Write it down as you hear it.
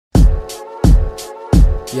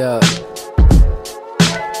Yeah,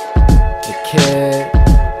 the kid,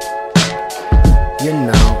 you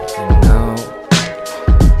know,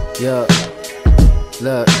 yeah,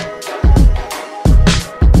 look.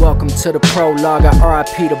 Welcome to the prologue, I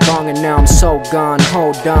RIP the bong and now I'm so gone.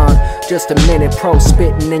 Hold on, just a minute, pro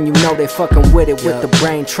spittin' and you know they fucking with it. With the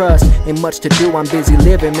BrainTrust, ain't much to do, I'm busy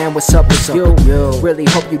living, man, what's up with you? Really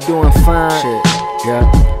hope you doing fine. Shit.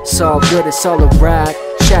 Yeah, it's all good, it's all a ride.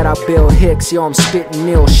 Shout out Bill Hicks, yo, I'm spittin'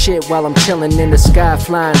 ill shit while I'm chillin' in the sky,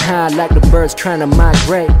 flying high like the birds trying to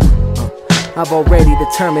migrate. I've already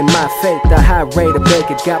determined my fate. The high rate of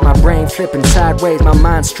bacon got my brain flipping sideways. My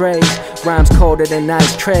mind strays, rhymes colder than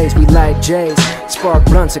ice trays. We light J's, spark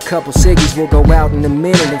blunts, a couple ciggies. We'll go out in a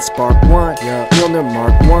minute and spark one. Milner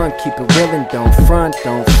Mark 1, keep it real and don't front.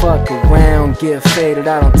 Don't fuck around, get faded,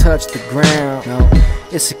 I don't touch the ground. No,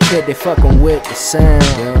 it's a kid, they fucking with the sound.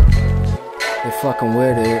 They fucking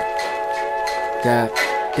with it. God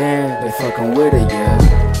damn, they fucking with it,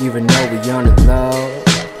 yeah. Even though we on the low,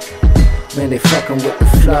 man, they fucking with the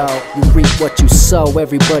flow. You reap what you sow,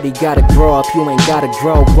 everybody gotta grow up, you ain't gotta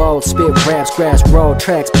grow bold. Spit raps, grass roll,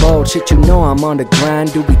 tracks bold. Shit, you know I'm on the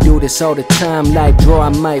grind. Do we do this all the time? Like draw, I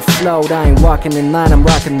might float. I ain't walking in line, I'm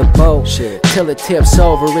rocking the boat. Shit, till it tips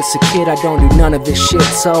over, it's a kid, I don't do none of this shit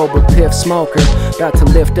sober. Piff smoker, about to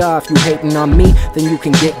lift off. You hating on me, then you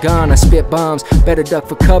can get gone. I spit bombs, better duck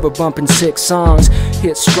for cover, bumping 6 songs.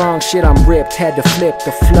 Hit strong, shit, I'm ripped, had to flip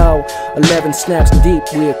the flow. 11 snaps deep,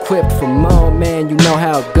 we equipped for more, man, you know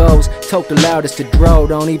how it goes. Talk the loudest to dro,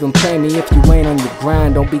 don't even play me if you ain't on your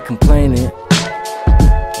grind, don't be complaining.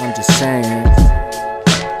 I'm just saying,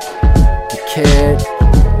 the kid,